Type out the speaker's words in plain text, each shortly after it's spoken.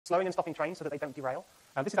slowing and stopping trains so that they don't derail.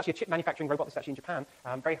 This is actually a chip manufacturing robot that's actually in Japan.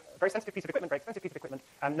 Very, very sensitive piece of equipment, very expensive piece of equipment.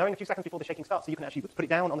 Knowing a few seconds before the shaking starts, so you can actually put it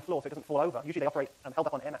down on the floor so it doesn't fall over. Usually they operate held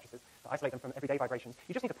up on air mattresses to isolate them from everyday vibrations.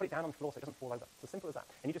 You just need to put it down on the floor so it doesn't fall over. It's as simple as that.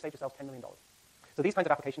 And you just save yourself $10 million. So these kinds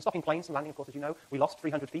of applications, stopping planes from landing, of course, as you know, we lost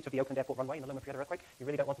 300 feet of the Oakland Airport runway in the Loma Prieta earthquake. You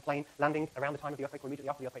really don't want a plane landing around the time of the earthquake or immediately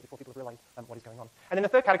after the earthquake before people have realized what is going on. And then the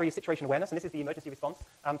third category is situation awareness, and this is the emergency response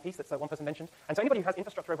piece that one person mentioned. And so anybody who has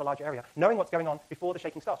infrastructure over a large area, knowing what's going on before the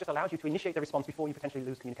shaking starts just allows you to initiate the response before you potentially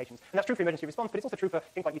lose communications. And that's true for emergency response, but it's also true for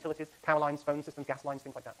things like utilities, power lines, phone systems, gas lines,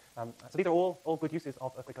 things like that. So these are all good uses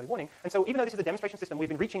of earthquake early warning. And so even though this is a demonstration system, we've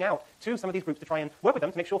been reaching out to some of these groups to try and work with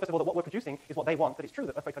them to make sure, first of all, that what we're producing is what they want, that it's true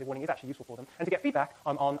that earthquake early warning is actually useful for them, and to get feedback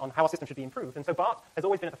on how our system should be improved. And so BART has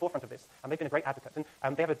always been at the forefront of this, and they've been a great advocate.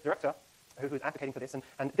 And they have a director who is advocating for this,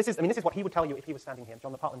 and this is what he would tell you if he was standing here.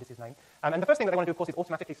 John McPartland is his name. And the first thing that they want to do, of course, is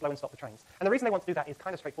automatically slow and stop the trains. And the reason they want to do that is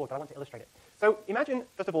kind of straightforward, but I want to illustrate it. So imagine,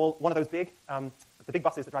 first of all, one of those big, the big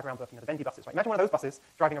buses that drive around Berkeley, the bendy buses, right? Imagine one of those buses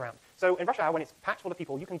driving around. So in rush hour, when it's packed full of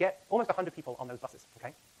people, you can get almost 100 people on those buses,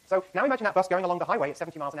 okay? So now imagine that bus going along the highway at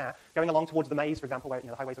 70 miles an hour, going along towards the maze, for example, where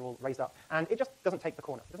the highways are all raised up, and it just doesn't take the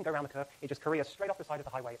corner. It doesn't go around the curve. It just careers straight off the side of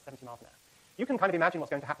the highway at 70 miles an hour. You can kind of imagine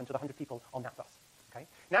what's going to happen to the 100 people on that bus. Okay?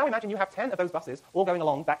 Now imagine you have 10 of those buses all going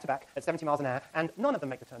along back to back at 70 miles an hour, and none of them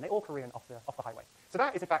make the turn. They all career off the highway. So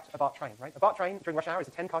that is, in fact, a BART train, right? A BART train during rush hour is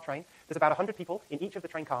a 10-car train. There's about 100 people in each of the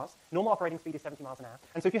train cars. Normal operating speed is 70 miles an hour.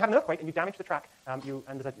 And so if you have an earthquake and you damage the track, and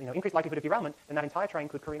there's an increased likelihood of derailment, then that entire train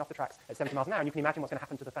could careen off the tracks at 70 miles an hour. And you can imagine what's going to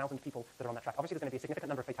happen to the 1,000 people that are on that track. Obviously, there's going to be a significant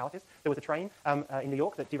number of fatalities. There was a train in New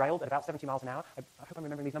York that derailed at about 70 miles an hour. I hope I'm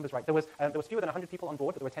remembering these numbers right. There was fewer than 100 people on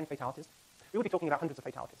board, but there were 10 fatalities. We will be talking about hundreds of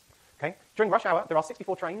fatalities. Okay? During rush hour, there are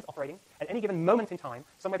 64 trains operating. At any given moment in time,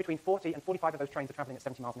 somewhere between 40 and 45 of those trains are traveling at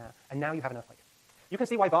 70 miles an hour. And now you have an earthquake. You can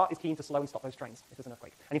see why BART is keen to slow and stop those trains if there's an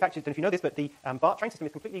earthquake. And in fact, I don't know if you know this, but the BART train system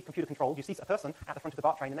is completely computer controlled. You see a person at the front of the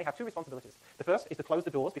BART train, and they have two responsibilities. The first is to close the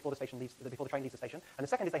doors before the train leaves the station, and the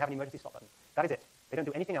second is they have an emergency stop button. That is it. They don't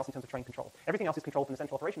do anything else in terms of train control. Everything else is controlled from the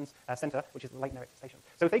central operations center, which is the Lake Merritt station.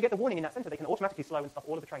 So if they get the warning in that center, they can automatically slow and stop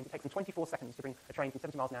all of the trains. It takes them 24 seconds to bring a train from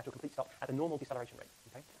 70 miles an hour to a complete stop at the normal deceleration rate.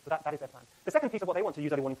 Okay? So that is their plan. The second piece of what they want to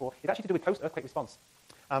use early warning for is actually to do with post-earthquake response.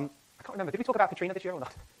 I can't remember. Did we talk about Katrina this year or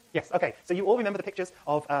not? Yes, okay. So you all remember the pictures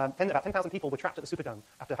of about 10,000 people were trapped at the Superdome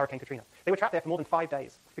after Hurricane Katrina. They were trapped there for more than 5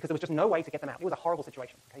 days because there was just no way to get them out. It was a horrible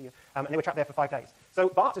situation. Okay? And they were trapped there for 5 days. So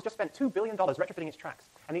BART has just spent $2 billion retrofitting its tracks.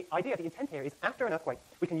 And the idea, the intent here is after an earthquake,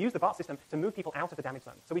 we can use the BART system to move people out of the damage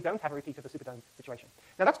zone. So we don't have a repeat of the Superdome situation.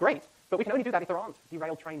 Now that's great, but we can only do that if there aren't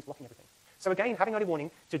derailed trains blocking everything. So again, having early warning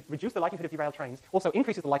to reduce the likelihood of derailed trains also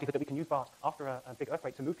increases the likelihood that we can use BART after a big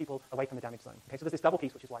earthquake to move people away from the damage zone. Okay, so there's this double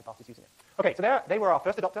piece, which is why BART is using it. Okay, so they were our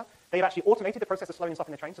first adopter. They've actually automated the process of slowing and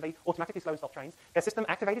stopping the trains, so they automatically slow and stop trains. Their system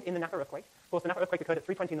activated in the Napa earthquake. Of course, the Napa earthquake occurred at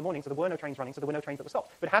 3:20 in the morning, so there were no trains running, so there were no trains that were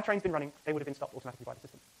stopped. But had trains been running, they would have been stopped automatically by the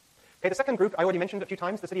system. Okay, the second group I already mentioned a few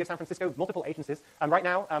times, the city of San Francisco, multiple agencies. Right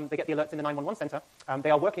now, they get the alerts in the 911 center. They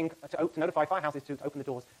are working to notify firehouses to open the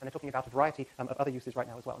doors, and they're talking about a variety of other uses right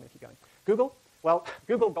now as well. I'm going to keep going. Google. Well,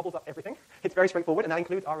 Google gobbles up everything. It's very straightforward, and that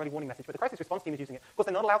includes our early warning message. But the crisis response team is using it. Of course,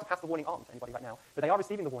 they're not allowed to pass the warning on to anybody right now, but they are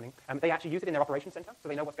receiving the warning. They actually use it in their operations center, so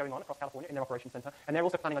they know what's going on across California in their operations center. And they're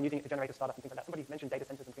also planning on using it to generate a startup and things like that. Somebody mentioned data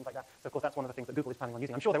centers and things like that. So, of course, that's one of the things that Google is planning on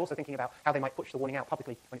using. I'm sure they're also thinking about how they might push the warning out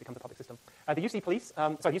publicly when it becomes a public system. The UC police,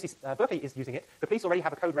 Berkeley is using it. The police already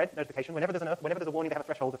have a code red notification. Whenever there's a warning, they have a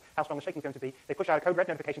threshold of how strong the shaking is going to be. They push out a code red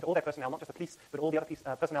notification to all their personnel, not just the police, but all the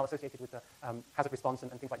other personnel associated with the hazard response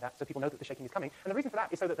and things like that, so people know that the shaking is coming. And the reason for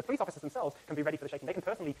that is so that the police officers themselves can be ready for the shaking. They can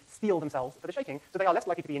personally steel themselves for the shaking, so they are less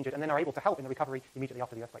likely to be injured, and then are able to help in the recovery immediately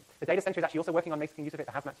after the earthquake. The data center is actually also working on making use of it.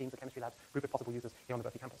 The hazmat teams, the chemistry labs, group of possible users here on the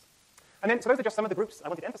Berkeley campus. And then, so those are just some of the groups I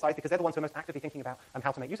wanted to emphasize because they're the ones who are most actively thinking about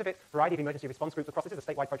how to make use of it. Variety of emergency response groups across. This is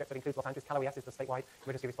a statewide project that includes Los Angeles. Cal OES is the statewide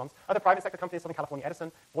emergency response. Other private sector companies, Southern California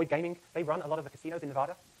Edison, Boyd Gaming, they run a lot of the casinos in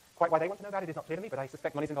Nevada. Quite why they want to know about it is not clear to me, but I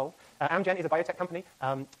suspect money's involved. Amgen is a biotech company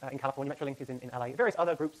in California. Metrolink is in LA. Various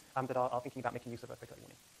other groups that are thinking about making use of earthquake early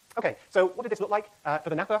warning. Okay, so what did this look like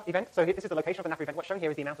for the Napa event? So this is the location of the Napa event. What's shown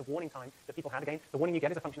here is the amount of warning time that people had. Again, the warning you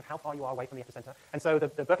get is a function of how far you are away from the epicenter. And so the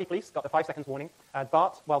Berkeley police got the 5 seconds warning.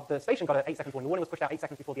 The station got an 8 seconds warning. The warning was pushed out 8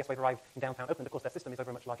 seconds before the S-wave arrived in downtown Oakland. Of course, their system is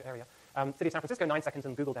over a much larger area. City of San Francisco, 9 seconds,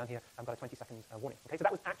 and Google down here got a 20 seconds warning. Okay, so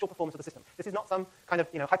that was actual performance of the system. This is not some kind of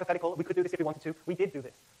hypothetical. We could do this if we wanted to. We did do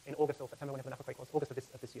this in August or September, whenever the Napa quake was. August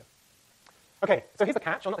of this year. Okay, so here's the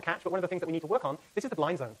catch, or not the catch, but one of the things that we need to work on. This is the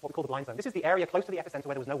blind zone, what we call the blind zone. This is the area close to the epicenter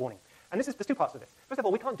where there was no warning. And there's two parts to this. First of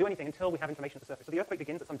all, we can't do anything until we have information at the surface. So the earthquake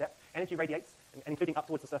begins at some depth, energy radiates, including up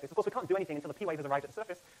towards the surface. Of course, we can't do anything until a P wave has arrived at the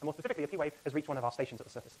surface, and more specifically, a P wave has reached one of our stations at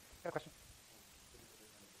the surface. You have a question?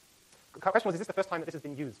 question was, is this the first time that this has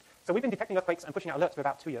been used? So we've been detecting earthquakes and pushing out alerts for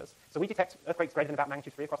about 2 years. So we detect earthquakes greater than about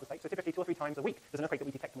magnitude 3 across the state. So typically 2 or 3 times a week, there's an earthquake that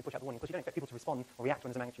we detect and we push out the warning. Because you don't expect people to respond or react when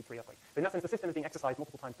there's a magnitude 3 earthquake. But in that sense, the system is being exercised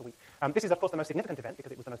multiple times per week. This is, of course, the most significant event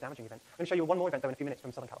because it was the most damaging event. I'm going to show you one more event, though, in a few minutes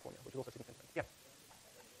from Southern California, which is also a significant event. Yeah.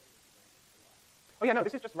 Oh, yeah, no,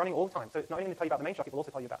 this is just running all the time. So it's not only going to tell you about the main shock, it will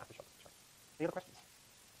also tell you about aftershocks. Any other questions?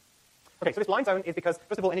 Okay, so this blind zone is because,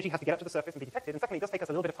 first of all, energy has to get up to the surface and be detected, and secondly, it does take us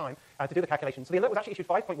a little bit of time to do the calculation. So the alert was actually issued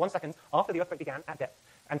 5.1 seconds after the earthquake began at depth,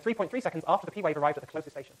 and 3.3 seconds after the P wave arrived at the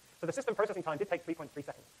closest station. So the system processing time did take 3.3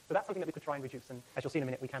 seconds. So that's something that we could try and reduce, and as you'll see in a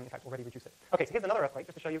minute, we can, in fact, already reduce it. Okay, so here's another earthquake,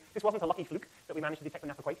 just to show you. This wasn't a lucky fluke that we managed to detect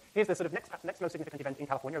an earthquake. Here's the sort of next most significant event in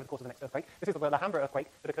California over the course of the next earthquake. This is the Alhambra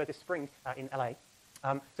earthquake that occurred this spring in LA.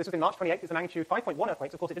 So this was in March 28th. It's a magnitude 5.1 earthquake,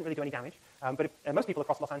 so of course it didn't really do any damage, but most people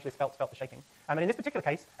across Los Angeles felt the shaking. And in this particular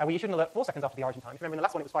case, we issued an alert 4 seconds after the origin time. If you remember, in the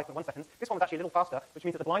last one it was 5.1 seconds. This one was actually a little faster, which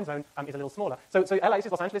means that the blind zone is a little smaller. So LA, this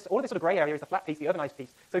is Los Angeles. All of this sort of grey area is the flat piece, the urbanized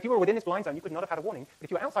piece. So if you were within this blind zone, you could not have had a warning. But if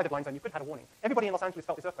you were outside the blind zone, you could have had a warning. Everybody in Los Angeles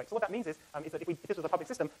felt this earthquake. So what that means is that if this was a public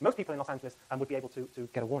system, most people in Los Angeles would be able to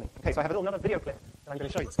get a warning. Okay, so I have another video clip that I'm going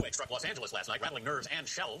to show you. Earthquake struck Los Angeles last night, rattling nerves and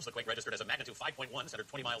shelves. The quake registered as a magnitude 5.1, centered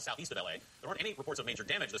 20 miles southeast of LA. There aren't any reports of major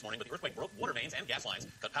damage this morning, but the earthquake broke water mains and gas lines,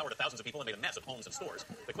 cut power to thousands of people, and made a mess of homes and stores.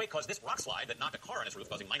 The quake caused this rock slide that knocked a car on its roof,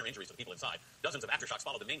 causing minor injuries to the people inside. Dozens of aftershocks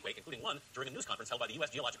followed the main quake, including one during a news conference held by the U.S.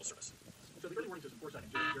 Geological Service. So the early warning system 4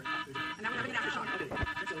 seconds. And now we're having an aftershock.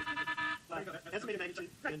 Okay. So, estimated magnitude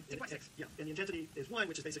and the intensity is 1,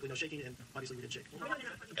 which is basically no shaking, and obviously we didn't shake.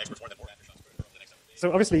 Experts warn that more aftershocks could occur over the next 7 days. So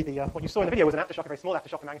obviously, what you saw in the video was an aftershock, a very small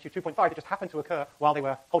aftershock of magnitude 2.5 that just happened to occur while they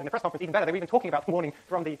were holding the press conference. Even better, they were even talking about the warning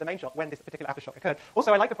from the main shock when this particular aftershock occurred.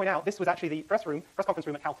 Also, I'd like to point out, this was actually the press conference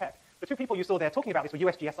room at Caltech. The 2 people you saw there talking about this were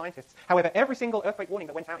USGS scientists. However, every single earthquake warning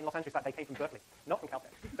that went out in Los Angeles that day came from Berkeley, not from Caltech.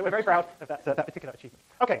 So we're very proud of that particular achievement.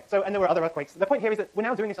 Okay, so, and there were other earthquakes. The point here is that we're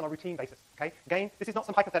now doing this on a routine basis, okay? Again, this is not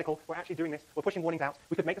some hypothetical. We're actually doing this. We're pushing warnings out.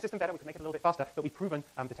 We could make the system better. We could make it a little bit faster, but we've proven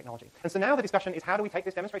the technology. And so now the discussion is how do we take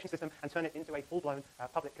this demonstration system and turn it into a full-blown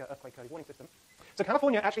public earthquake early warning system. So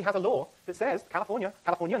California actually has a law that says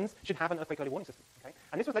Californians should have an earthquake early warning system, okay?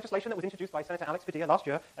 And this was legislation that was introduced by Senator Alex Padilla last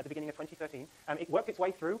year at the beginning of 2013. It worked its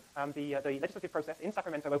way through the legislative process in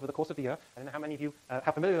Sacramento over the course of the year. I don't know how many of you,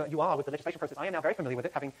 how familiar you are with the legislation process. I am now very familiar with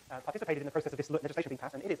it, having participated in the process of this legislation being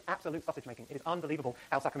passed, and it is absolute sausage making. It is unbelievable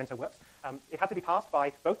how Sacramento works. It had to be passed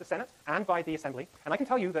by both the Senate and by the Assembly, and I can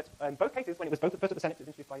tell you that in both cases, when it was first at the Senate, it was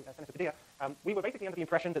introduced by Senator Padilla, we were basically under the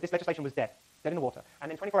impression that this legislation was dead in the water.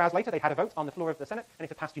 And then 24 hours later, they had a vote on the floor of the Senate, and it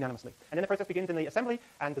had passed unanimously. And then the process begins in the Assembly,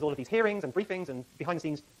 and there's all of these hearings and briefings and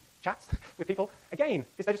behind-the-scenes chats with people. Again,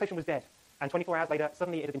 this legislation was dead. And 24 hours later,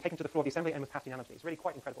 suddenly it had been taken to the floor of the Assembly and was passed unanimously. It's really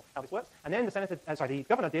quite incredible how this works. And then the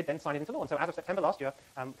governor did then sign it into law. And so as of September last year,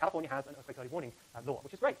 California has an earthquake early warning law,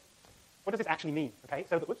 which is great. What does this actually mean? Okay,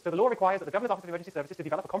 so the law requires that the Governor's Office of Emergency Services to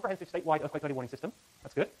develop a comprehensive statewide earthquake early warning system.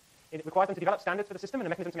 That's good. It requires them to develop standards for the system and a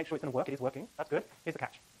mechanism to make sure it's going to work. It is working. That's good. Here's the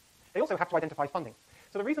catch. They also have to identify funding.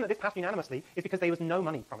 So the reason that this passed unanimously is because there was no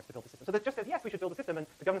money promised to build the system. So it just says, yes, we should build the system, and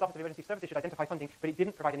the Governor's Office of Emergency Services should identify funding, but it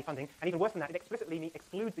didn't provide any funding. And even worse than that, it explicitly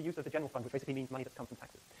excludes the use of the general fund, which basically means money that's come from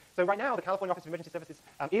taxes. So right now, the California Office of Emergency Services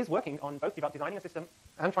is working on both designing a system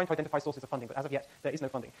and trying to identify sources of funding, but as of yet, there is no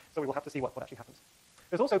funding. So we will have to see what actually happens.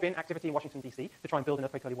 There's also been activity in Washington, D.C. to try and build an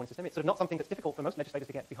earthquake early warning system. It's sort of not something that's difficult for most legislators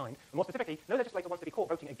to get behind. And more specifically, no legislator wants to be caught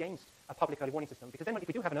voting against a public early warning system, because then if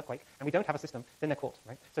we do have an earthquake and we don't have a system, then they're caught,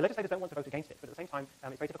 right? So legislators don't want to vote against it, but at the same time,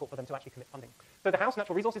 it's very difficult for them to actually commit funding. So the House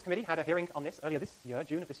Natural Resources Committee had a hearing on this earlier this year,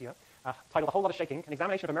 June of this year, titled A Whole Lot of Shaking, an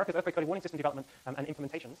examination of America's earthquake early warning system development and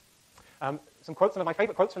implementations. Some of my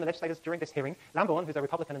favorite quotes from the legislators during this hearing. Lamborn, who's a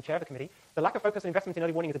Republican and chair of the committee, the lack of focus and investment in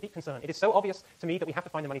early warning is a deep concern. It is so obvious to me that we have to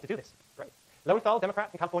find the money to do this. Great. Lowenthal, Democrat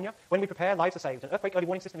in California, when we prepare, lives are saved. An earthquake early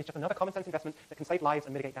warning system is just another common sense investment that can save lives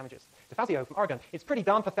and mitigate damages. DeFazio from Oregon, it's pretty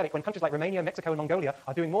darn pathetic when countries like Romania, Mexico, and Mongolia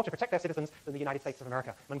are doing more to protect their citizens than the United States of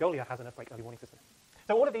America. Mongolia has an earthquake early warning system.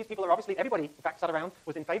 So all of these people are obviously, everybody, in fact, sat around,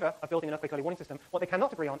 was in favor of building an earthquake early warning system. What they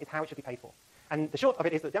cannot agree on is how it should be paid for. And the short of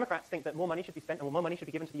it is that Democrats think that more money should be spent and more money should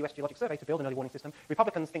be given to the US Geologic Survey to build an early warning system.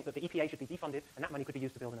 Republicans think that the EPA should be defunded and that money could be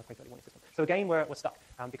used to build an earthquake early warning system. So again, we're stuck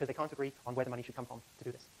because they can't agree on where the money should come from to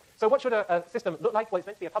do this. So what should a system look like? Well, it's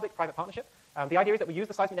meant to be a public-private partnership. The idea is that we use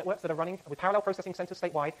the seismic networks that are running with parallel processing centers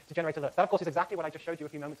statewide to generate alerts. That, of course, is exactly what I just showed you a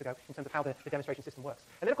few moments ago in terms of how the demonstration system works.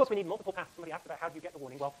 And then, of course, we need multiple paths. Somebody asked about how do you get the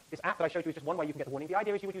warning. Well, this app that I showed you is just one way you can get the warning. The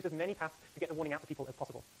idea is you would use as many paths to get the warning out to people as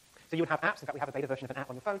possible. So you would have apps. In fact, we have a beta version of an app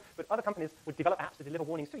on your phone, but other companies would develop apps to deliver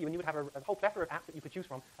warnings to you, and you would have a whole plethora of apps that you could choose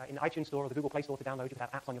from in the iTunes Store or the Google Play Store to download. You could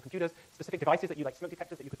have apps on your computers, specific devices that you like, smoke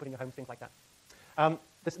detectors that you could put in your homes, things like that.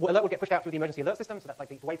 This alert would get pushed out through the emergency alert system, so that's like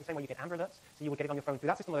the same way you get Amber alerts. So you would get it on your phone through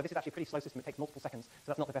that system, although this is actually a pretty slow system. It takes multiple seconds, so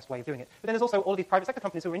that's not the best way of doing it. But then there's also all of these private sector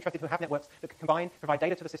companies who are interested, who have networks that can combine, provide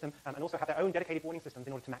data to the system, and also have their own dedicated warning systems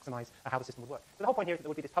in order to maximize how the system would work. So the whole point here is that there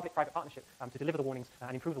would be this public-private partnership to deliver the warnings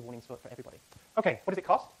and improve the warnings for everybody. Okay, what does it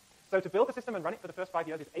cost? So to build the system and run it for the first 5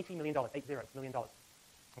 years is $80 million, $80 million.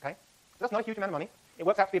 Okay? So that's not a huge amount of money. It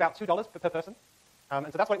works out to be about $2 per person. And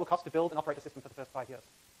so that's what it will cost to build and operate the system for the first 5 years.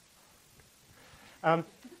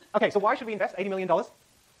 Okay, so why should we invest $80 million?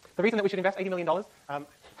 The reason that we should invest $80 million,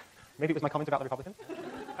 maybe it was my comment about the Republicans.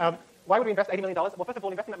 Why would we invest $80 million? Well, first of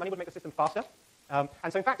all, investing that money would make the system faster.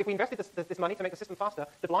 And so, in fact, if we invested this money to make the system faster,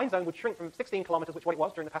 the blind zone would shrink from 16 kilometers, which is what it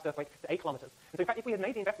was during the past earthquake, to 8 kilometers. And so, in fact, if we had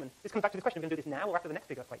made the investment, this comes back to the question, are we going to do this now or after the next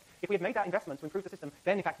big earthquake? If we had made that investment to improve the system,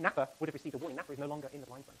 then, in fact, Napa would have received a warning. Napa is no longer in the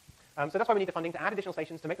blind zone. So that's why we need the funding to add additional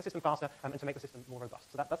stations, to make the system faster, and to make the system more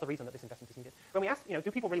robust. So that's the reason that this investment is needed. When we asked,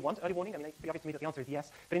 do people really want early warning? I mean, it's pretty obvious to me that the answer is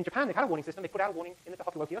yes. But in Japan, they've had a warning system. They put out a warning in the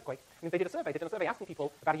Tohoku-oki earthquake. I mean, they did a survey. They did a survey asking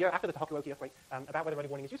people about a year after the Tohoku-oki earthquake about whether early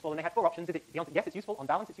warning is useful. And they had 4 options. The answer, yes, it's useful. On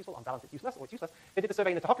balance, it's useful. On balance, it's useless, or it's useless. They did the survey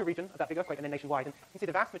in the Tohoku region of that big earthquake and then nationwide. And you can see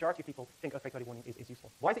the vast majority of people think earthquake early warning is useful.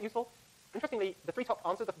 Why is it useful? Interestingly, the 3 top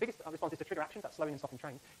answers, the biggest response is to trigger actions, that's slowing and stopping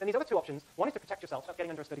trains. Then these other 2 options, one is to protect yourself, that's getting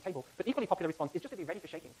under a sturdy table. But equally popular response is just to be ready for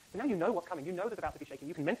shaking. So now you know what's coming. You know there's about to be shaking.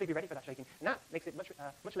 You can mentally be ready for that shaking. And that makes it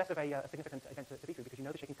much less of a significant event to be through because you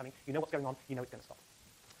know the shaking's coming, you know what's going on, you know it's going to stop.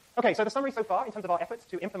 Okay, so the summary so far in terms of our efforts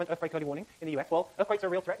to implement earthquake early warning in the US. Well, earthquakes are a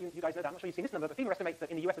real threat. You guys know that. I'm not sure you've seen this number, but FEMA estimates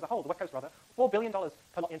that in the US as a whole, the West Coast rather, $4 billion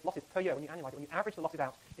in losses per year. When you annualize it, when you average the losses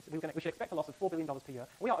out, we should expect a loss of $4 billion per year.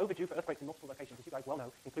 We are overdue for earthquakes in multiple locations, as you guys well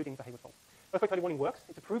know, including the Hayward Fault. Earthquake early warning works.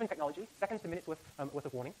 It's a proven technology, seconds to minutes worth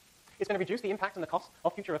of warning. It's going to reduce the impact and the cost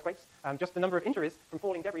of future earthquakes, just the number of injuries from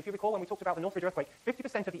falling debris. If you recall when we talked about the Northridge earthquake,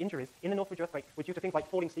 50% of the injuries in the Northridge earthquake were due to things like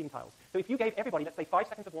falling ceiling tiles. So if you gave everybody, let's say, 5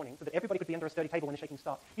 seconds of warning so that everybody could be under a sturdy table when the shaking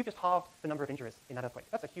starts, you've just halved the number of injuries in that earthquake.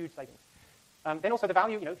 That's a huge savings. Then also the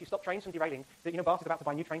value, if you stop trains from derailing, so, BART is about to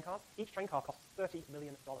buy new train cars. Each train car costs $30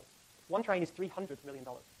 million. One train is $300 million.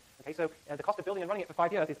 Okay, so the cost of building and running it for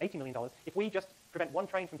 5 years is $80 million. If we just prevent one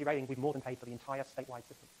train from derailing, we've more than paid for the entire statewide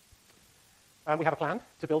system. We have a plan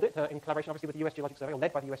to build it in collaboration, obviously, with the US Geologic Survey, or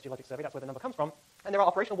led by the US Geologic Survey. That's where the number comes from. And there are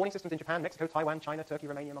operational warning systems in Japan, Mexico, Taiwan, China, Turkey,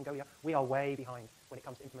 Romania, Mongolia. We are way behind when it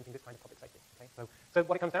comes to implementing this kind of public safety. Okay? So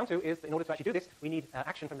what it comes down to is that in order to actually do this, we need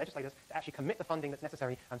action from legislators to actually commit the funding that's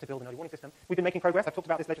necessary to build an early warning system. We've been making progress. I've talked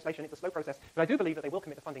about this legislation. It's a slow process, but I do believe that they will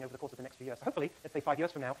commit the funding over the course of the next few years. So hopefully, let's say 5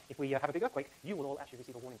 years from now, if we have a big earthquake, you will all actually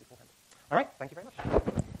receive a warning beforehand. All right, thank you very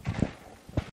much.